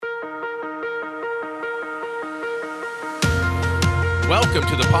Welcome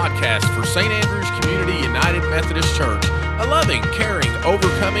to the podcast for St. Andrew's Community United Methodist Church, a loving, caring,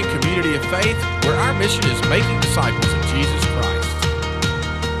 overcoming community of faith where our mission is making disciples of Jesus Christ.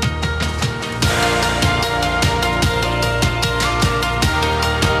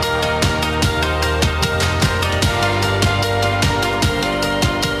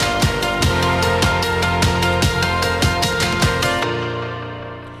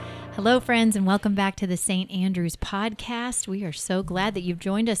 Hello, friends, and welcome back to the St. Andrew's podcast. We are so glad that you've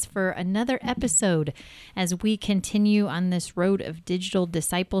joined us for another episode as we continue on this road of digital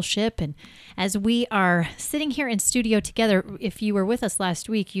discipleship. And as we are sitting here in studio together, if you were with us last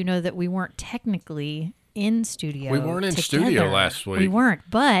week, you know that we weren't technically in studio. We weren't in together. studio last week. We weren't,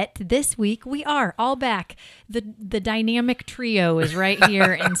 but this week we are all back. The dynamic trio is right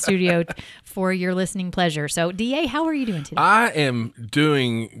here in studio for your listening pleasure. So, DA, how are you doing today? I am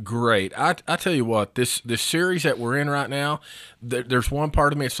doing great. I tell you what, this series that we're in right now, there's one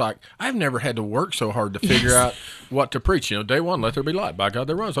part of me, it's like, I've never had to work so hard to figure out what to preach. You know, day one, let there be light. By God,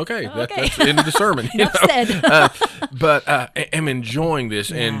 there was. Okay. That's the end of the sermon. But I'm enjoying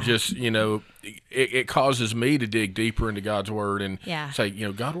this and just, you know, it causes me to dig deeper into God's Word and say, you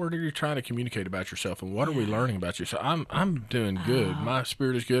know, God, what are you trying to communicate about yourself, and what are we learning about yourself? I'm doing good. My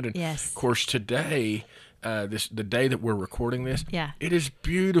spirit is good, and of course today, the day that we're recording this, it is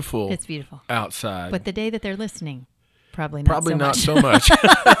beautiful. It's beautiful outside. But the day that they're listening, probably not so much.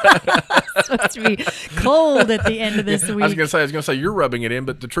 It's supposed to be cold at the end of this week. I was going to say you're rubbing it in,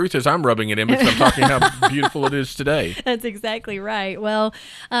 but the truth is I'm rubbing it in because I'm talking how beautiful it is today. That's exactly right. Well,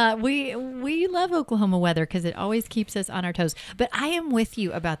 we love Oklahoma weather because it always keeps us on our toes. But I am with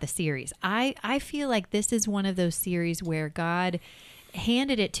you about the series. I feel like this is one of those series where God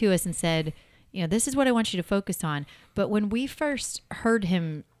handed it to us and said, you know, this is what I want you to focus on. But when we first heard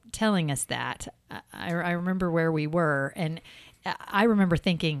him telling us that, I remember where we were, and I remember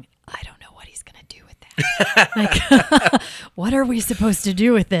thinking, I don't know what he's going to do with that. Like, what are we supposed to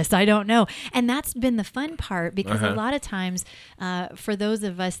do with this? I don't know. And that's been the fun part because a lot of times for those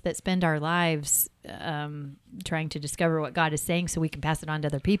of us that spend our lives trying to discover what God is saying so we can pass it on to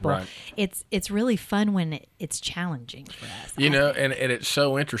other people, it's really fun when it's challenging for us. You know, and it's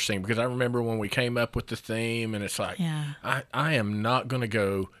so interesting because I remember when we came up with the theme, and it's like, I am not going to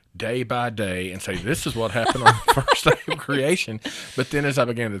go day by day and say, this is what happened on the first day of creation. But then as I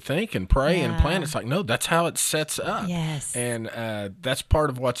began to think and pray and plan, it's like, no, that's how it sets up. Yes. And that's part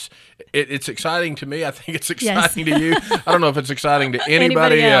of it's exciting to me. I think it's exciting to you. I don't know if it's exciting to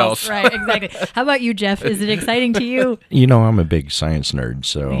anybody else. Right, exactly. How about you, Jeff? Is it exciting to you? You know, I'm a big science nerd,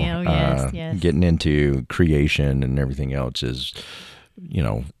 so yes. Getting into creation and everything else is, you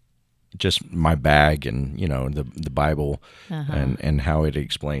know, just my bag, and you know the Bible and how it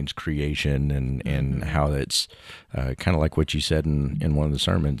explains creation and how it's kind of like what you said in one of the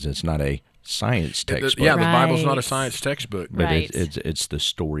sermons. It's not a science textbook. The Bible's not a science textbook, but it's the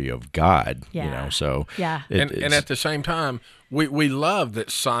story of God. You know, so and at the same time, we love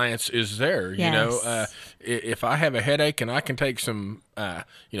that science is there. You know, if I have a headache and I can take some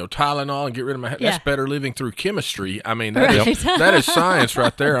Tylenol and get rid of my headache, that's better living through chemistry. I mean, that is science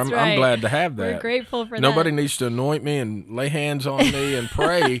right there. I'm glad to have that. We're grateful for that. Nobody needs to anoint me and lay hands on me and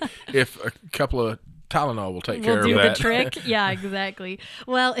pray if a couple of Tylenol will take care of that. We'll do the trick. Yeah, exactly.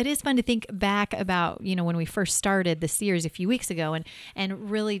 Well, it is fun to think back about, you know, when we first started the series a few weeks ago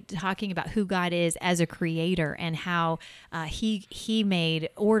and really talking about who God is as a creator and how he made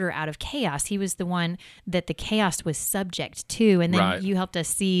order out of chaos. He was the one that the chaos was subject to. And then you helped us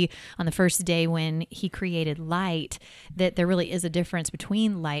see on the first day when he created light that there really is a difference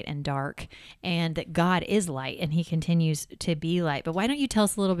between light and dark, and that God is light and he continues to be light. But why don't you tell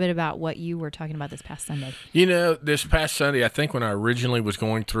us a little bit about what you were talking about this past Sunday? You know, this past Sunday, I think when I originally was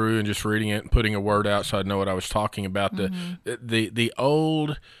going through and just reading it and putting a word out so I'd know what I was talking about, the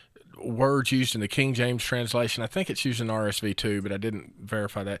old words used in the King James translation, I think it's used in RSV too, but I didn't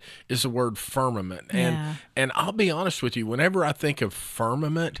verify that, is the word firmament. And I'll be honest with you, whenever I think of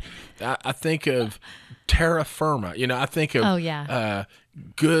firmament, I think of terra firma. You know, I think of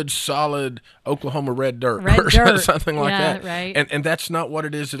good, solid Oklahoma red dirt or something like that. Right. And that's not what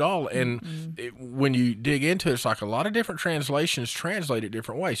it is at all. And when you dig into it, it's like a lot of different translations translate it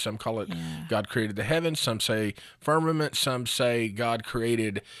different ways. Some call it God created the heavens. Some say firmament. Some say God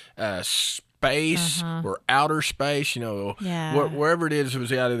created space or outer space. You know, wherever it was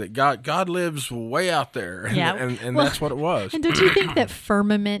the idea that God lives way out there. And that's what it was. And don't you think that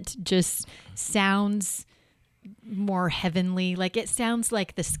firmament just sounds more heavenly? Like it sounds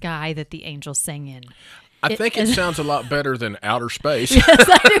like the sky that the angels sing in. I think it sounds a lot better than outer space. Yes,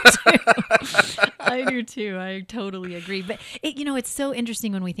 I do too. I do too. I totally agree. But it's so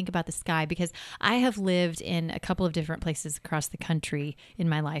interesting when we think about the sky, because I have lived in a couple of different places across the country in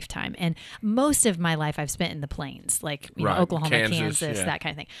my lifetime, and most of my life I've spent in the plains, like Right. Oklahoma, Kansas, yeah. that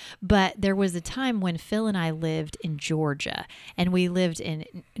kind of thing. But there was a time when Phil and I lived in Georgia, and we lived in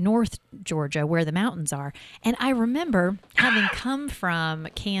North Georgia where the mountains are. And I remember having come from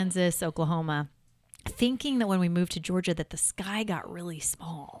Kansas, Oklahoma, thinking that when we moved to Georgia that the sky got really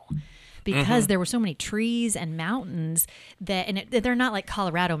small because there were so many trees and mountains they're not like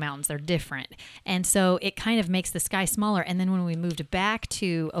Colorado mountains, they're different. And so it kind of makes the sky smaller. And then when we moved back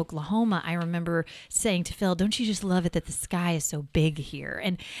to Oklahoma, I remember saying to Phil, don't you just love it that the sky is so big here?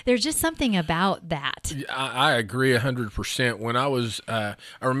 And there's just something about that. I agree 100%. When I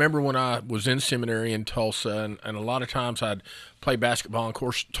remember when I was in seminary in Tulsa, and a lot of times I'd play basketball. And of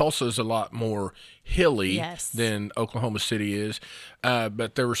course, Tulsa is a lot more hilly than Oklahoma City is.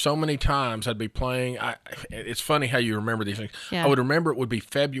 But there were so many times I'd be playing. It's funny how you remember these things. Yeah. I would remember it would be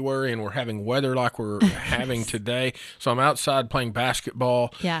February and we're having weather like we're having today. So I'm outside playing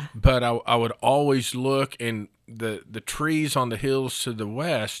basketball. Yeah. But I would always look, and the trees on the hills to the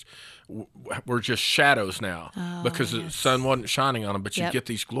west were just shadows now because the sun wasn't shining on them, but you get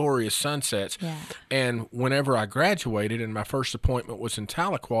these glorious sunsets. Yeah. And whenever I graduated and my first appointment was in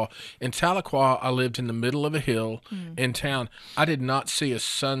Tahlequah, I lived in the middle of a hill in town. I did not see a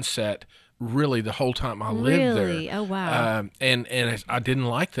sunset really the whole time I lived there. Really? Oh, wow. And I didn't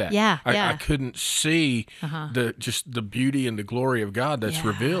like that. Yeah, I couldn't see the beauty and the glory of God that's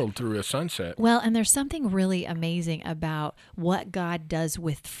revealed through a sunset. Well, and there's something really amazing about what God does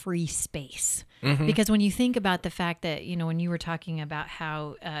with free space. Because when you think about the fact that, when you were talking about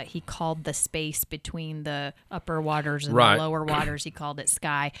how he called the space between the upper waters and the lower waters, he called it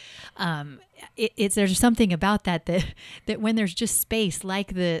sky. There's something about that when there's just space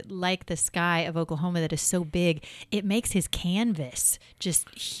like the sky of Oklahoma that is so big, it makes his canvas just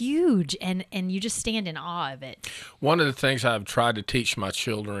huge, and you just stand in awe of it. One of the things I've tried to teach my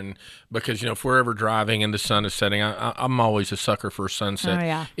children, because if we're ever driving and the sun is setting, I'm always a sucker for a sunset. Oh,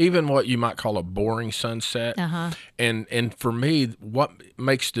 yeah. Even what you might call a boring sunset. And for me, what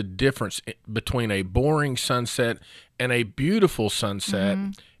makes the difference between a boring sunset and a beautiful sunset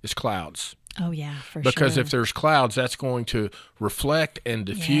is clouds. Oh, yeah, for Because sure. if there's clouds, that's going to reflect and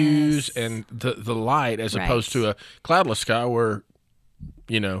diffuse and the light, as opposed to a cloudless sky where,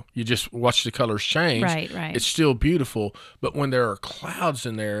 you just watch the colors change. Right. It's still beautiful. But when there are clouds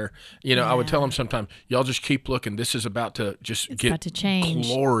in there, I would tell them sometimes, y'all just keep looking. This is about to get about to change.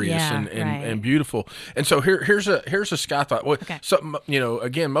 glorious and beautiful. And so here's a sky thought. Well, so,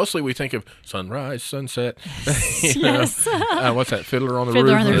 again, mostly we think of sunrise, sunset. Yes. What's that? Fiddler on the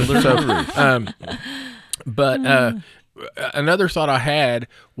Fiddler Roof. on the Roof. But another thought I had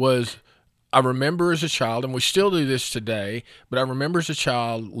was, I remember as a child, and we still do this today, but I remember as a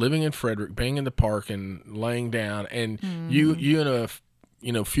child living in Frederick, being in the park and laying down, and you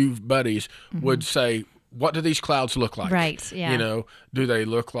and a few buddies would say, what do these clouds look like? Right, yeah. Do they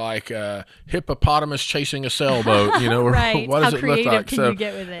look like a hippopotamus chasing a sailboat? Or Right. what does How it look creative like? can you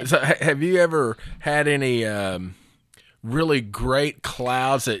get with it? So have you ever had any really great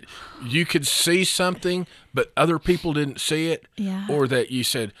clouds that you could see something but other people didn't see it? Yeah. Or that you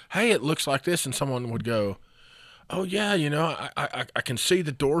said, hey, it looks like this, and someone would go, oh yeah, I can see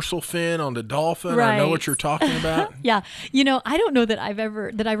the dorsal fin on the dolphin. I know what you're talking about. Yeah. I don't know that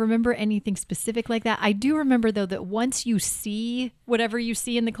I remember anything specific like that. I do remember though that once you see whatever you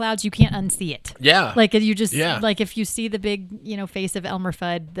see in the clouds, you can't unsee it. Yeah. Like you just like if you see the big, face of Elmer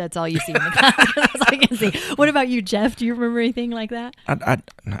Fudd, that's all you see in the clouds. That's all you can see. What about you, Jeff? Do you remember anything like that?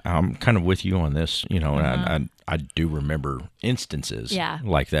 I'm kind of with you on this, and I do remember instances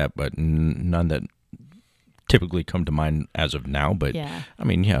like that, but none that typically come to mind as of now. But I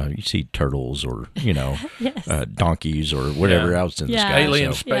mean, you see turtles or donkeys or whatever else in the sky.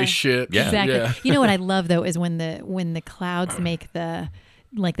 Alien spaceship. Yeah. Exactly. Yeah. You know what I love though is when the clouds make the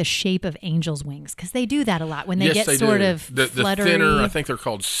shape of angels' wings, because they do that a lot when they get sort of the fluttery. thinner. I think they're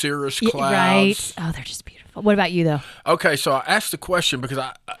called cirrus clouds. Right. Oh, they're just beautiful. What about you though? Okay, so I asked the question because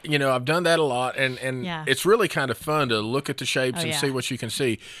I've done that a lot, and it's really kind of fun to look at the shapes and see what you can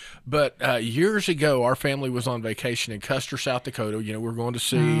see. But years ago, our family was on vacation in Custer, South Dakota. We were going to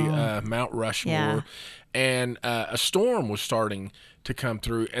see Mount Rushmore, and a storm was starting to come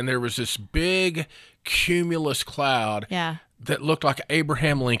through, and there was this big cumulus cloud that looked like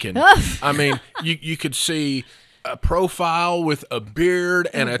Abraham Lincoln. I mean, you could see a profile with a beard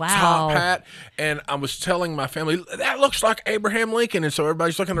and a wow. top hat. And I was telling my family, that looks like Abraham Lincoln. And so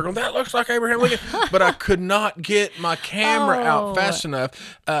everybody's looking at her going, that looks like Abraham Lincoln. But I could not get my camera out fast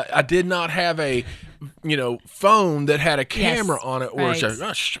enough. I did not have a, phone that had a camera on it, or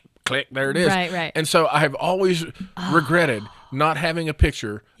click, there it is. Right. And so I have always regretted not having a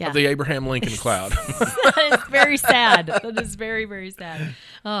picture of the Abraham Lincoln cloud. That is very sad. That is very, very sad.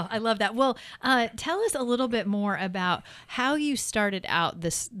 Oh, I love that. Well, tell us a little bit more about how you started out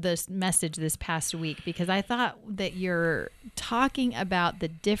this message this past week, because I thought that you're talking about the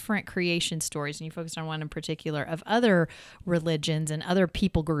different creation stories, and you focused on one in particular of other religions and other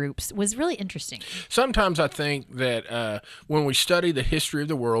people groups, was really interesting. Sometimes I think that when we study the history of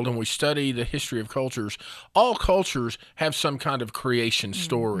the world and we study the history of cultures, all cultures have some kind of creation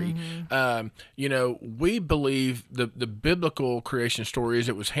story. We believe the biblical creation story is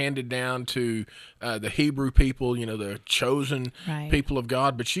it was handed down to the Hebrew people, the chosen people of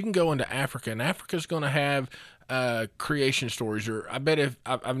God. But you can go into Africa, and Africa's going to have creation stories. Or I bet if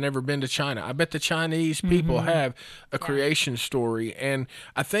I've never been to China, I bet the Chinese people have a creation story. And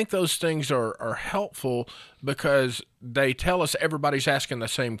I think those things are helpful because they tell us everybody's asking the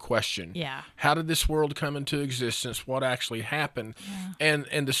same question. Yeah. How did this world come into existence? What actually happened? And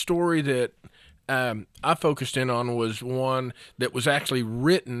the story that I focused in on was one that was actually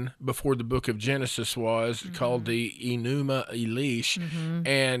written before the book of Genesis was, called the Enuma Elish.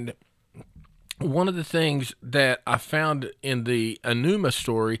 And one of the things that I found in the Enuma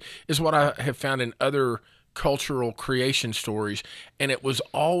story is what I have found in other cultural creation stories, and it was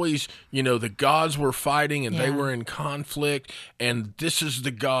always, the gods were fighting and they were in conflict, and this is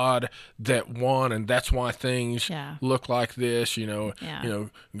the god that won, and that's why things look like this.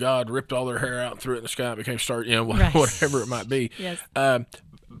 God ripped all their hair out and threw it in the sky and became star, whatever it might be. Yes.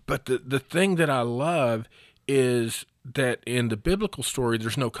 But the thing that I love is that in the biblical story,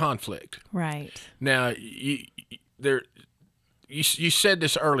 there's no conflict. Right. Now, You said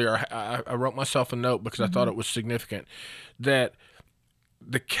this earlier. I wrote myself a note because I thought it was significant, that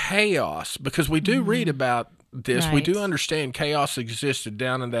the chaos, because we do read about this, we do understand chaos existed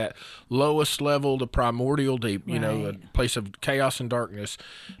down in that lowest level, the primordial deep, a place of chaos and darkness,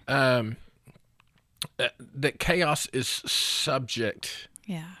 that chaos is subject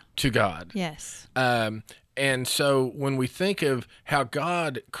to God. Yes. And so when we think of how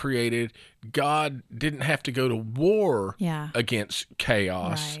God created, God didn't have to go to war against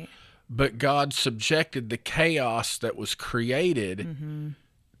chaos, but God subjected the chaos that was created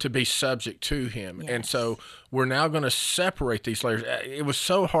to be subject to him. And so we're now going to separate these layers. It was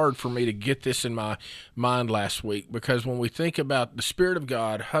so hard for me to get this in my mind last week, because when we think about the Spirit of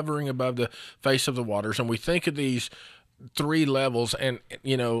God hovering above the face of the waters, and we think of these three levels, and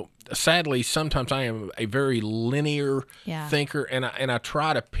sadly sometimes I am a very linear thinker, and I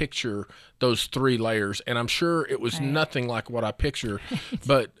try to picture those three layers, and I'm sure it was nothing like what I picture,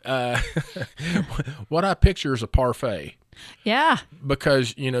 but what I picture is a parfait. Yeah,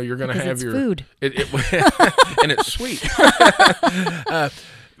 because you're going to have your food, and it's sweet.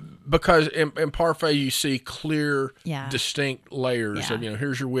 Because in parfait you see clear, distinct layers of,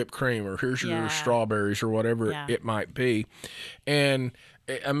 here's your whipped cream, or here's your strawberries, or whatever it might be. And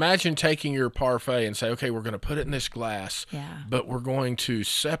imagine taking your parfait and say, okay, we're going to put it in this glass, but we're going to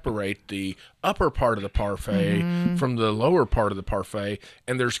separate the upper part of the parfait from the lower part of the parfait,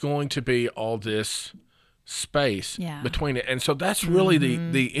 and there's going to be all this space between it. And so that's really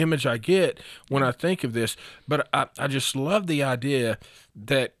the image I get when I think of this. But I just love the idea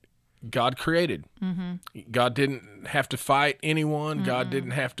that God created. God didn't have to fight anyone. God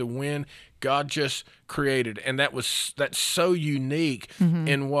didn't have to win. God just created. And that's so unique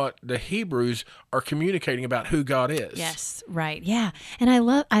in what the Hebrews are communicating about who God is. Yes, right. Yeah. And I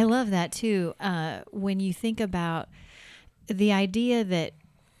love that too. When you think about the idea that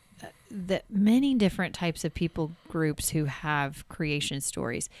many different types of people groups who have creation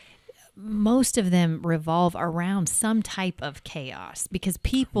stories, most of them revolve around some type of chaos, because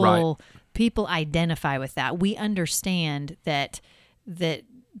people identify with that. We understand that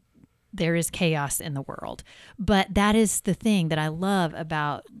there is chaos in the world. But that is the thing that I love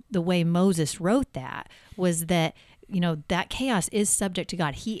about the way Moses wrote that, was that that chaos is subject to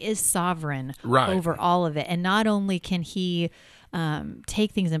God. He is sovereign over all of it. And not only can he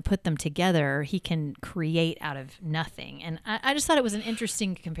take things and put them together, he can create out of nothing. And I just thought it was an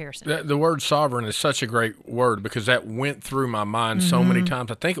interesting comparison. The word sovereign is such a great word, because that went through my mind so many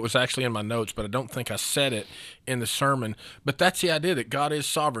times. I think it was actually in my notes, but I don't think I said it in the sermon. But that's the idea, that God is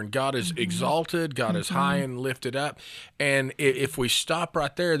sovereign. God is exalted. God is high and lifted up. And if we stop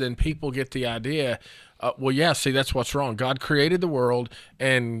right there, then people get the idea, Well, yeah, see, that's what's wrong. God created the world,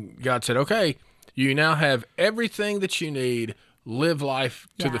 and God said, okay, you now have everything that you need. Live life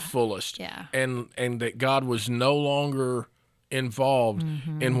to the fullest. Yeah. And that God was no longer involved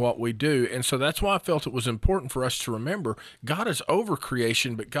in what we do. And so that's why I felt it was important for us to remember God is over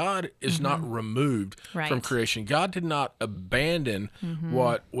creation, but God is not removed from creation. God did not abandon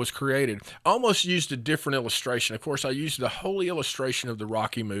what was created. I almost used a different illustration. Of course, I used the holy illustration of the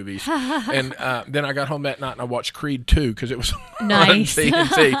Rocky movies. And then I got home that night and I watched Creed 2 because it was nice. on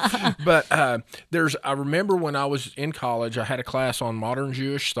TNT. But I remember when I was in college, I had a class on modern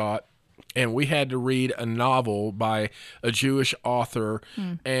Jewish thought. And we had to read a novel by a Jewish author,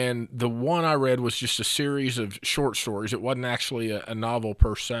 and the one I read was just a series of short stories. It wasn't actually a novel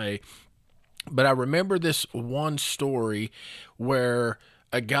per se, but I remember this one story where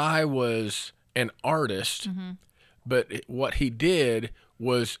a guy was an artist, but what he did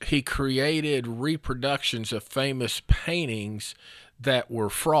was he created reproductions of famous paintings that were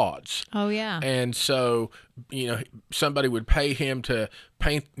frauds. Oh, yeah. And so, somebody would pay him to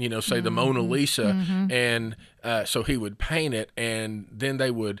paint, say the Mona Lisa, and so he would paint it, and then they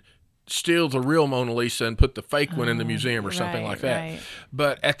would steal the real Mona Lisa and put the fake one in the museum or something like that. Right.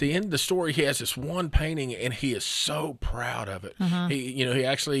 But at the end of the story, he has this one painting, and he is so proud of it. He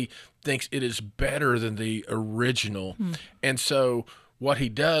actually thinks it is better than the original. And so what he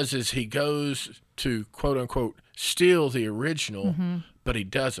does is he goes to, quote unquote, steal the original, but he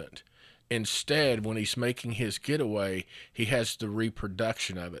doesn't. Instead, when he's making his getaway, he has the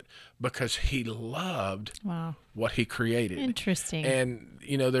reproduction of it because he loved what he created. Interesting. And,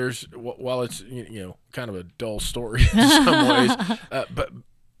 there's, while it's, kind of a dull story in some ways,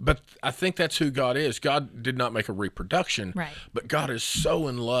 but I think that's who God is. God did not make a reproduction, but God is so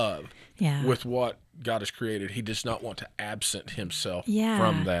in love with what God has created. He does not want to absent himself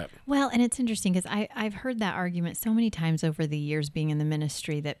from that. Well, and it's interesting because I've heard that argument so many times over the years being in the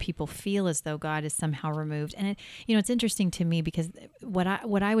ministry that people feel as though God is somehow removed. And it's interesting to me because what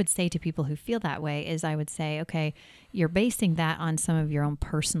I would say to people who feel that way is I would say, okay, you're basing that on some of your own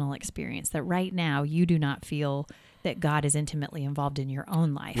personal experience, that right now you do not feel that God is intimately involved in your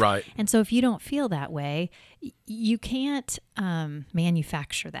own life. Right. And so if you don't feel that way, you can't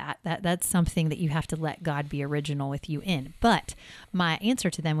manufacture that. That's something that you have to let God be original with you in. But my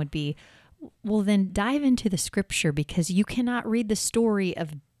answer to them would be, well, then dive into the scripture, because you cannot read the story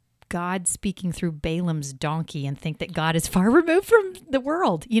of God speaking through Balaam's donkey and think that God is far removed from the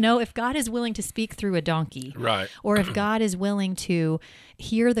world. If God is willing to speak through a donkey, or if God is willing to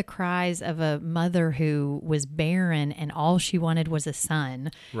hear the cries of a mother who was barren and all she wanted was a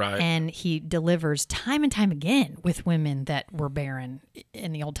son, and he delivers time and time again with women that were barren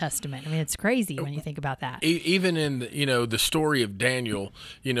in the Old Testament. I mean, it's crazy when you think about that. Even in the story of Daniel,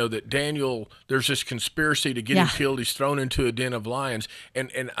 that Daniel, there's this conspiracy to get him killed. He's thrown into a den of lions,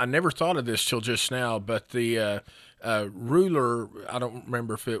 and I never thought of this till just now, but the ruler, I don't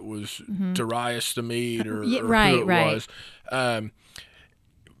remember if it was Darius the Mede or who it was.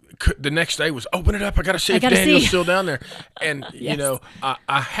 The next day was, open it up. I got to see if Daniel's still down there. And,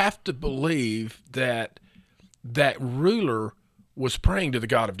 I have to believe that ruler was praying to the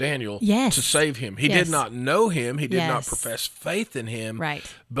God of Daniel to save him. He did not know him. He did not profess faith in him. Right.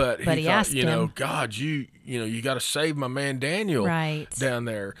 But he thought, asked him, God, you got to save my man Daniel down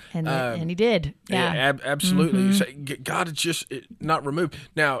there. And he did. Yeah. Absolutely. You say, God is just not removed.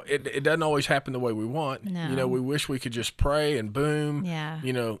 Now, it doesn't always happen the way we want. No. We wish we could just pray and boom,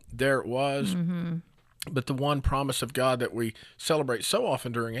 there it was. But the one promise of God that we celebrate so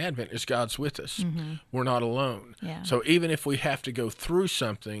often during Advent is God's with us. We're not alone. Yeah. So even if we have to go through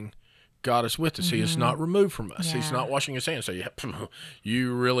something, God is with us. He is not removed from us. He's not washing his hands. So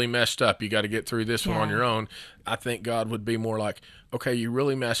you really messed up. You got to get through this one on your own. I think God would be more like, okay, you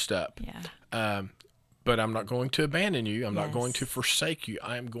really messed up. But I'm not going to abandon you. I'm not going to forsake you.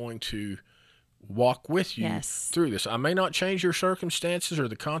 I am going to walk with you through this. I may not change your circumstances or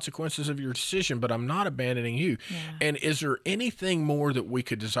the consequences of your decision, but I'm not abandoning you. And is there anything more that we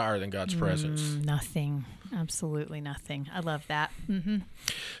could desire than God's presence? Nothing. Absolutely nothing. I love that.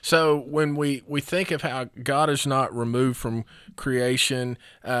 So when we think of how God is not removed from creation,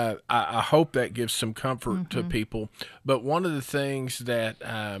 I hope that gives some comfort to people. But one of the things that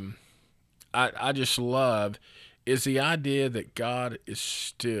I just love is the idea that God is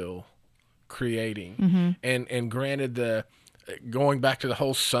still creating. And granted, going back to the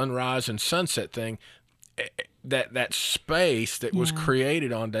whole sunrise and sunset thing, that space that was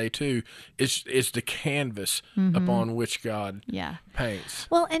created on day 2 is the canvas upon which God paints.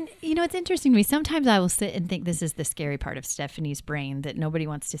 Well, and it's interesting to me. Sometimes I will sit and think, this is the scary part of Stephanie's brain that nobody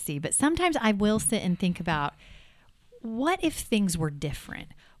wants to see, but sometimes I will sit and think about, what if things were different?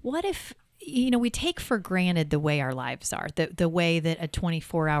 What if, we take for granted the way our lives are, the way that a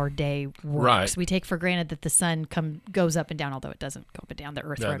 24-hour day works. Right. We take for granted that the sun goes up and down, although it doesn't go up and down, the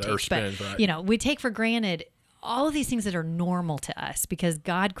earth rotates. The earth spins, but, right. We take for granted all of these things that are normal to us because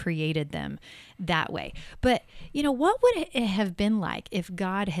God created them that way. But, what would it have been like if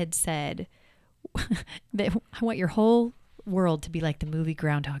God had said, that I want your whole world to be like the movie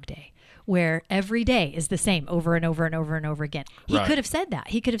Groundhog Day, where every day is the same over and over and over and over again. He could have said that.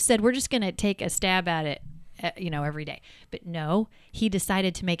 He could have said, we're just going to take a stab at it, every day. But no, he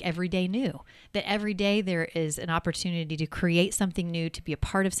decided to make every day new. That every day there is an opportunity to create something new, to be a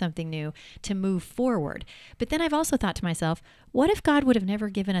part of something new, to move forward. But then I've also thought to myself, what if God would have never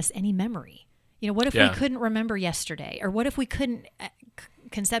given us any memory? What if we couldn't remember yesterday? Or what if we couldn't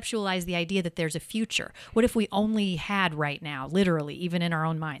conceptualize the idea that there's a future? What if we only had right now, literally, even in our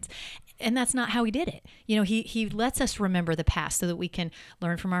own minds? And that's not how he did it. He lets us remember the past so that we can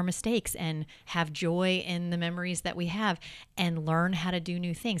learn from our mistakes and have joy in the memories that we have and learn how to do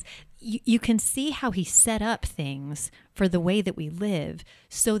new things. You can see how he set up things for the way that we live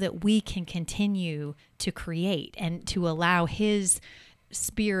so that we can continue to create and to allow his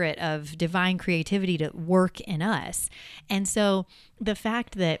spirit of divine creativity to work in us. And so the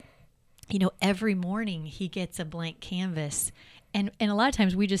fact that, every morning he gets a blank canvas, and a lot of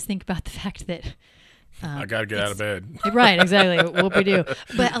times we just think about the fact that I got to get out of bed. Right, exactly. What we do.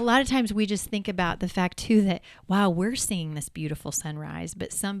 But a lot of times we just think about the fact too that, wow, we're seeing this beautiful sunrise,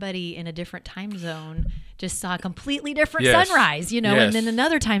 but somebody in a different time zone just saw a completely different sunrise, and then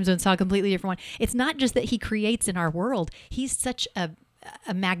another time zone saw a completely different one. It's not just that he creates in our world. He's such a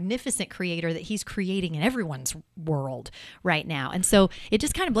magnificent creator that he's creating in everyone's world right now. And so it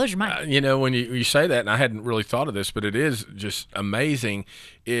just kind of blows your mind. When you say that, and I hadn't really thought of this, but it is just amazing,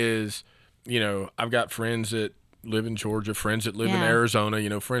 is, I've got friends that live in Georgia, friends that live in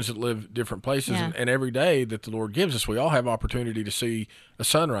Arizona, friends that live different places. And every day that the Lord gives us, we all have opportunity to see a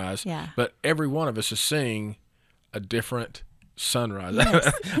sunrise. Yeah. But every one of us is seeing a different sunrise.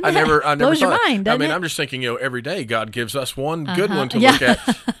 Yes. I never blows thought. Your mind, doesn't it? I'm just thinking, every day God gives us one good one to look at.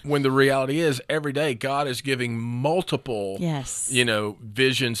 When the reality is, every day God is giving multiple,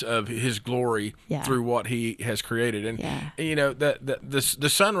 visions of His glory through what He has created. And the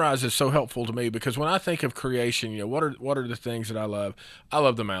sunrise is so helpful to me because when I think of creation, what are the things that I love? I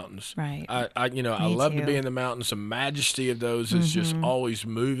love the mountains. Right. I love to be in the mountains. The majesty of those is just always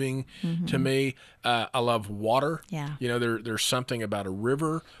moving to me. I love water. Yeah. There's something about a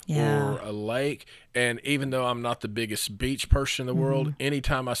river or a lake. And even though I'm not the biggest beach person in the world,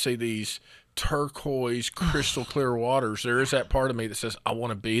 anytime I see these turquoise, crystal clear waters, there is that part of me that says, I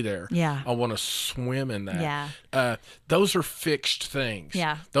want to be there. Yeah. I want to swim in that. Yeah. Those are fixed things.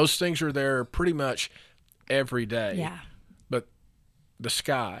 Yeah. Those things are there pretty much every day. Yeah. But the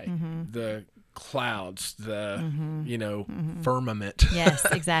sky, the clouds, the, firmament. Yes,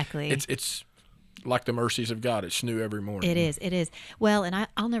 exactly. It's like the mercies of God. It's new every morning. It is. Well, and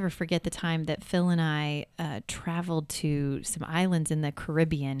I'll never forget the time that Phil and I traveled to some islands in the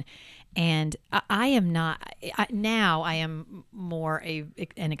Caribbean. And I am more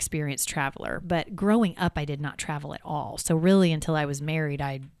an experienced traveler, but growing up, I did not travel at all. So really until I was married,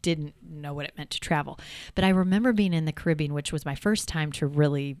 I didn't know what it meant to travel. But I remember being in the Caribbean, which was my first time to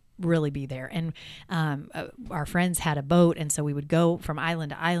really be there. And our friends had a boat. And so we would go from island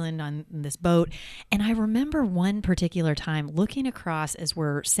to island on this boat. And I remember one particular time looking across as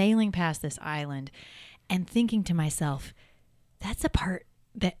we're sailing past this island and thinking to myself, that's a part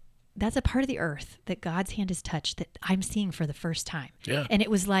of the earth that God's hand has touched that I'm seeing for the first time. Yeah. And it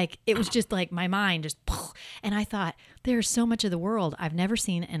was just like my mind just, and I thought, there's so much of the world I've never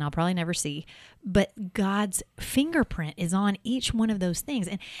seen and I'll probably never see, but God's fingerprint is on each one of those things.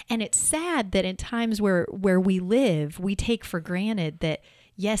 And it's sad that in times where we live, we take for granted that,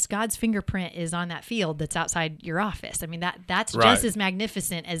 yes, God's fingerprint is on that field that's outside your office. I mean, that's right. Just as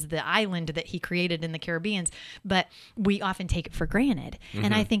magnificent as the island that he created in the Caribbean, but we often take it for granted.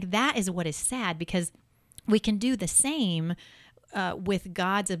 And I think that is what is sad because we can do the same with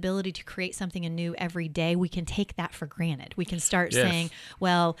God's ability to create something anew every day. We can take that for granted. We can start saying,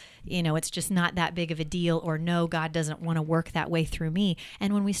 well, it's just not that big of a deal, or no, God doesn't want to work that way through me.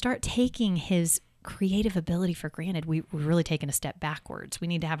 And when we start taking his creative ability for granted, we've really taken a step backwards. We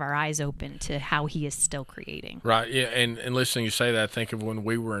need to have our eyes open to how he is still creating. Right. Yeah. And listening you say that, I think of when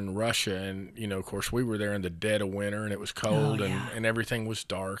we were in Russia, and, of course, we were there in the dead of winter, and it was cold, and everything was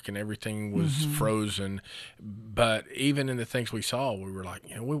dark, and everything was frozen. But even in the things we saw, we were like,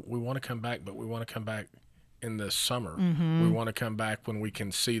 we want to come back, but we want to come back in the summer. We want to come back when we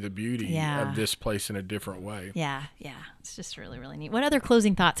can see the beauty of this place in a different way. Yeah. It's just really, really neat. What other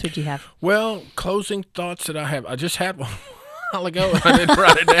closing thoughts would you have? Well, closing thoughts that I have, I just had one a while ago. I didn't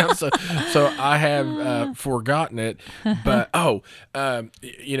write it down, so I have forgotten it. But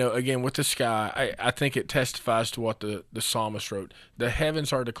again, with the sky, I think it testifies to what the psalmist wrote. The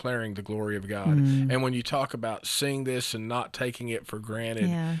heavens are declaring the glory of God. And when you talk about seeing this and not taking it for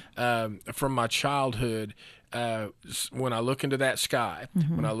granted, from my childhood, when I look into that sky,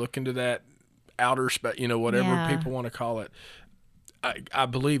 when I look into that outer space, whatever people want to call it, I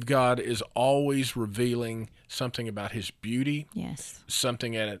believe God is always revealing something about his beauty,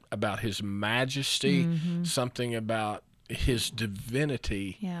 something about his majesty, something about his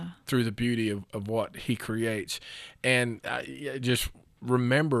divinity through the beauty of what he creates. And I just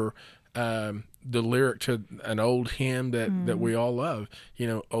remember the lyric to an old hymn that we all love,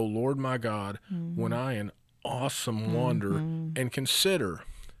 "O Lord my God, when I in awesome wonder and consider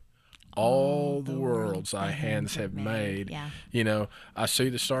all the worlds thy hands have made." I see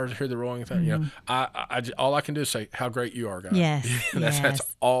the stars, I hear the rolling thunder. All I can do is say, how great you are, God. That's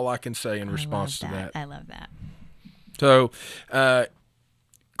all I can say in response to that. I love that. So,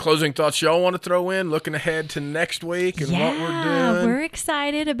 closing thoughts y'all want to throw in, looking ahead to next week and what we're doing? We're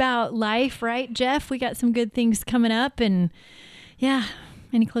excited about life, right, Jeff? We got some good things coming up, and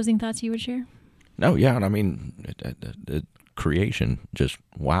any closing thoughts you would share? No, and I mean, creation, just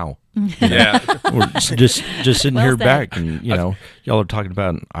wow. We're just sitting here back, and y'all are talking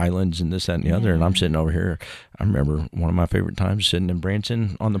about islands and this, that, and the other, and I'm sitting over here. I remember one of my favorite times sitting in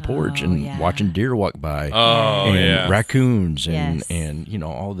Branson on the porch and watching deer walk by, and raccoons, and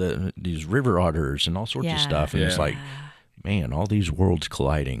all these river otters and all sorts of stuff, and it's like, man, all these worlds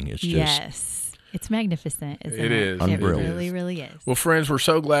colliding. It's just it's magnificent, isn't it? It is. It really, really is. Well, friends, we're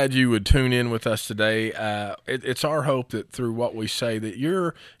so glad you would tune in with us today. It's our hope that through what we say that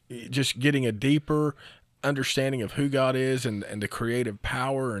you're just getting a deeper understanding of who God is and the creative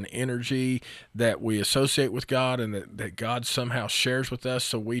power and energy that we associate with God, and that God somehow shares with us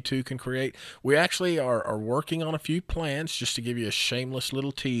so we too can create. We actually are working on a few plans, just to give you a shameless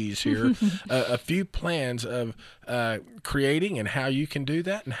little tease here, a few plans of creating and how you can do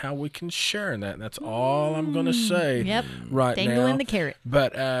that and how we can share in that. And that's all I'm going to say right now. Dangling the carrot.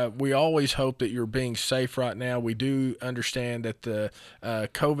 But we always hope that you're being safe right now. We do understand that the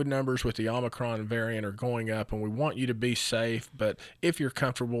COVID numbers with the Omicron variant are going up, and we want you to be safe. But if you're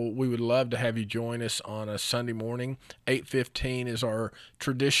comfortable, we would love to have you join us on a Sunday morning. 8:15 is our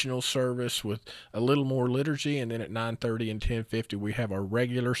traditional service with a little more liturgy, and then at 9:30 and 10:50 we have our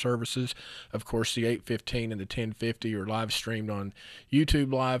regular services. Of course, the 8:15 and the 10:50 are live streamed on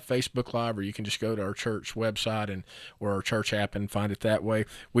YouTube Live, Facebook Live, or you can just go to our church website or our church app and find it that way.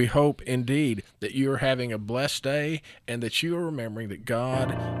 We hope indeed that you are having a blessed day, and that you are remembering that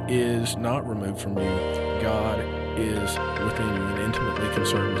God is not removed from you. God is within you and intimately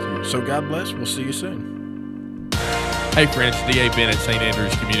concerned with you. So God bless. We'll see you soon. Hey friends, D.A. Bennett, St.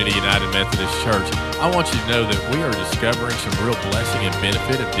 Andrew's Community United Methodist Church. I want you to know that we are discovering some real blessing and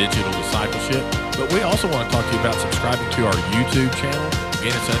benefit of digital discipleship, but we also want to talk to you about subscribing to our YouTube channel.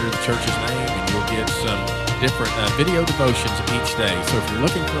 Again, it's under the church's name, and you'll get some different video devotions each day. So if you're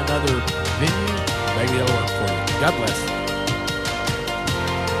looking for another venue, maybe it'll work for you. God bless.